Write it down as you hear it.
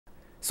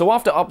So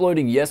after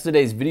uploading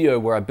yesterday's video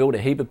where I built a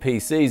heap of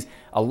PCs,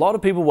 a lot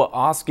of people were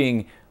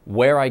asking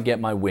where I get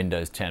my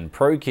Windows 10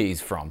 Pro keys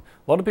from.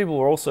 A lot of people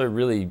were also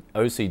really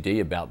OCD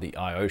about the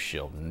I/O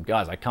shield. And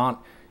guys, I can't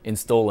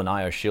install an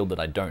I/O shield that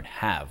I don't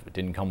have. It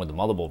didn't come with the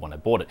motherboard when I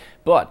bought it.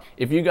 But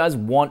if you guys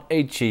want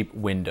a cheap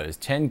Windows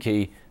 10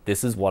 key,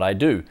 this is what I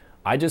do.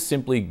 I just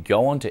simply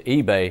go onto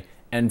eBay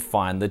and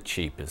find the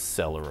cheapest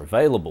seller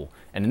available.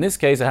 And in this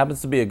case, it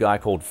happens to be a guy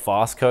called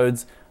Fast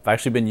Codes. I've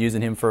actually been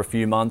using him for a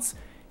few months.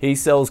 He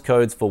sells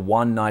codes for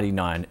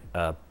 $1.99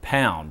 a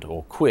pound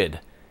or quid.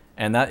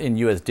 And that in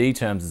USD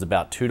terms is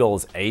about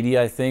 $2.80,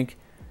 I think.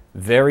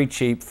 Very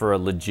cheap for a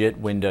legit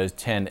Windows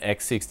 10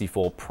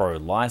 x64 Pro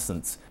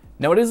license.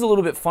 Now it is a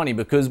little bit funny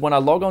because when I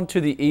log on to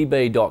the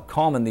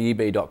ebay.com and the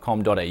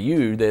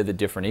ebay.com.au, they're the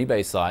different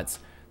eBay sites,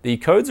 the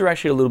codes are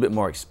actually a little bit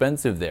more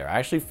expensive there. I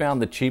actually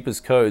found the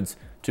cheapest codes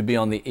to be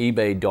on the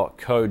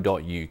ebay.co.uk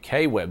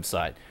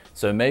website.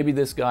 So maybe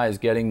this guy is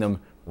getting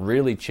them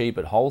really cheap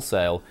at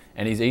wholesale,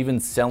 and he's even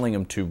selling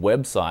them to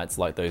websites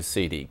like those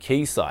CD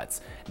key sites.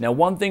 Now,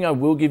 one thing I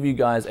will give you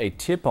guys a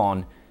tip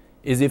on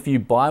is if you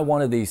buy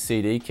one of these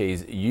CD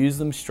keys, use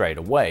them straight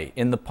away.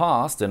 In the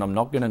past, and I'm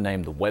not going to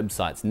name the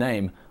website's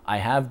name, I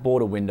have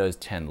bought a Windows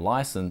 10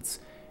 license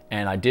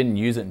and I didn't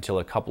use it until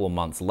a couple of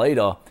months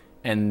later,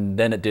 and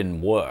then it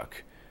didn't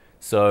work.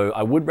 So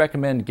I would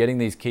recommend getting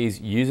these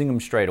keys, using them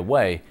straight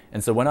away.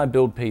 And so when I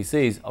build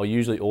PCs, I'll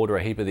usually order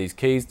a heap of these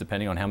keys,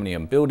 depending on how many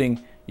I'm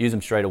building, use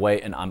them straight away,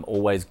 and I'm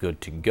always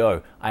good to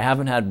go. I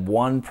haven't had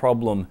one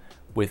problem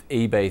with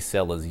eBay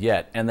sellers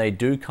yet, and they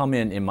do come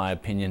in my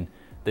opinion,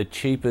 the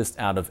cheapest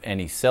out of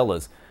any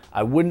sellers.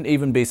 I wouldn't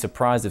even be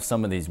surprised if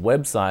some of these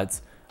websites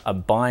are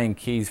buying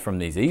keys from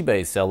these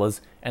eBay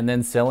sellers and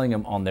then selling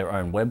them on their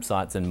own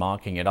websites and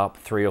marking it up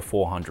 300 or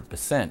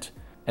 400%.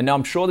 And now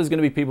I'm sure there's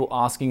going to be people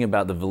asking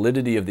about the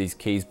validity of these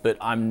keys, but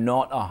I'm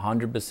not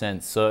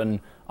 100% certain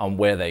on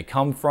where they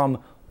come from.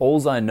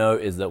 All I know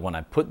is that when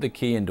I put the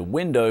key into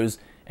Windows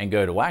and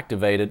go to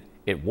activate it,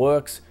 it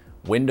works.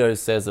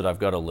 Windows says that I've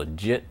got a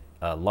legit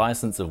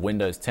license of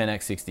Windows 10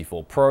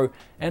 x64 Pro,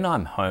 and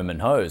I'm home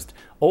and hosed.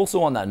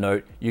 Also on that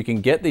note, you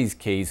can get these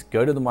keys,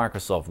 go to the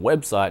Microsoft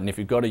website, and if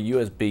you've got a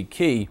USB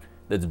key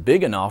that's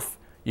big enough,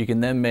 you can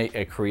then make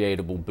a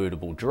creatable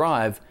bootable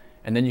drive,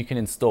 and then you can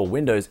install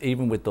Windows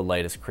even with the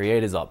latest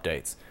creators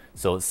updates.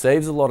 So it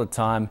saves a lot of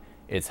time,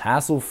 it's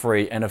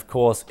hassle-free, and of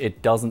course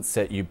it doesn't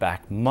set you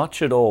back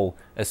much at all,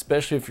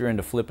 especially if you're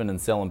into flipping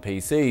and selling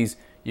PCs.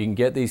 You can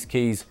get these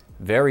keys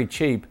very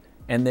cheap,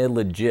 and they're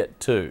legit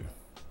too.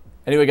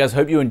 Anyway guys,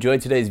 hope you enjoyed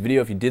today's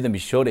video. If you did, then be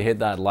sure to hit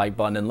that like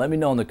button and let me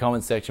know in the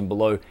comment section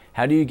below,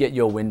 how do you get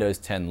your Windows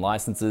 10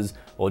 licenses,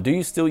 or do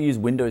you still use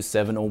Windows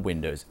 7 or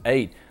Windows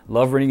 8?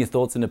 Love reading your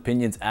thoughts and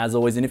opinions as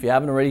always, and if you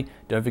haven't already,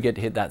 don't forget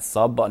to hit that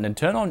sub button and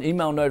turn on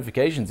email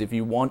notifications if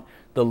you want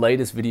the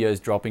latest videos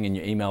dropping in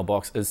your email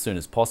box as soon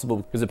as possible,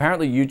 because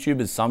apparently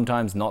YouTube is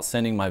sometimes not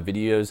sending my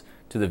videos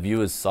to the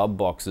viewers' sub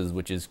boxes,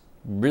 which is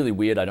really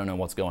weird. I don't know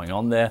what's going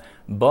on there,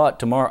 but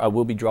tomorrow I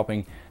will be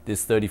dropping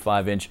this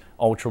 35-inch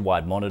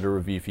ultra-wide monitor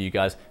review for you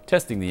guys,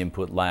 testing the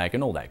input lag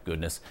and all that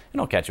goodness,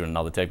 and I'll catch you in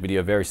another tech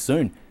video very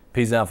soon.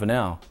 Peace out for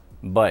now.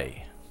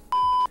 Bye.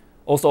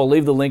 Also, I'll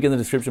leave the link in the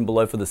description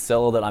below for the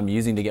seller that I'm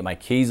using to get my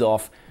keys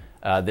off.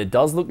 There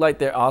does look like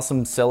there are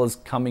some sellers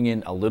coming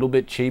in a little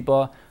bit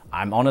cheaper.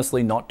 I'm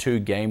honestly not too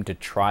game to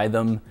try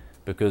them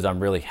because I'm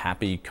really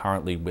happy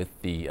currently with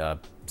the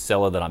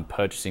seller that I'm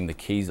purchasing the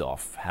keys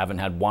off. Haven't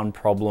had one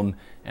problem,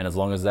 and as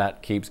long as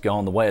that keeps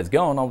going the way it's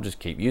going, I'll just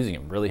keep using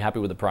them. Really happy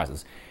with the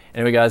prices.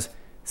 Anyway guys,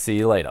 see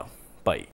you later. Bye.